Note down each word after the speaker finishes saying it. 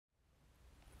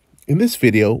In this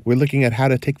video, we're looking at how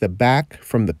to take the back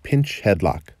from the pinch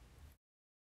headlock.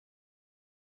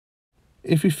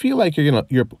 If you feel like you're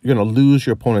gonna lose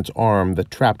your opponent's arm, the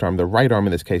trapped arm, the right arm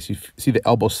in this case, you see the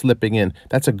elbow slipping in,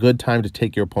 that's a good time to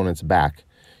take your opponent's back.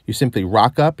 You simply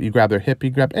rock up, you grab their hip, you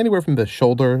grab anywhere from the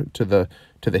shoulder to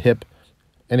the hip,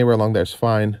 anywhere along there is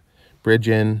fine. Bridge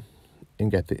in and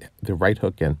get the right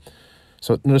hook in.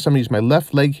 So notice I'm gonna use my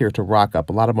left leg here to rock up.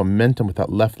 A lot of momentum with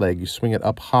that left leg. You swing it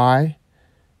up high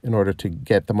in order to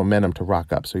get the momentum to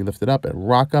rock up. So you lift it up and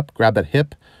rock up, grab that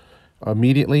hip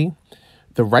immediately.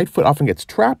 The right foot often gets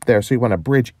trapped there, so you want to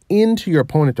bridge into your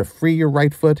opponent to free your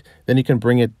right foot. Then you can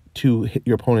bring it to hit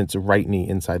your opponent's right knee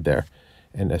inside there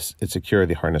and secure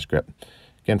the harness grip.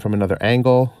 Again, from another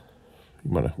angle,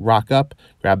 you want to rock up,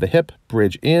 grab the hip,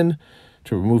 bridge in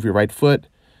to remove your right foot,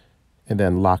 and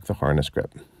then lock the harness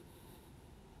grip.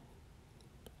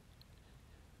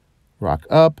 Rock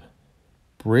up,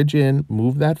 bridge in,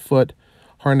 move that foot,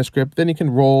 harness grip. Then you can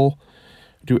roll,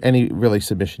 do any really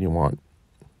submission you want.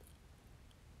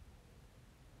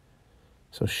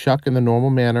 So shuck in the normal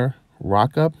manner,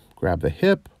 rock up, grab the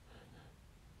hip.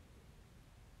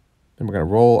 Then we're going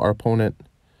to roll our opponent,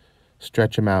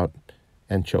 stretch him out,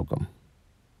 and choke him.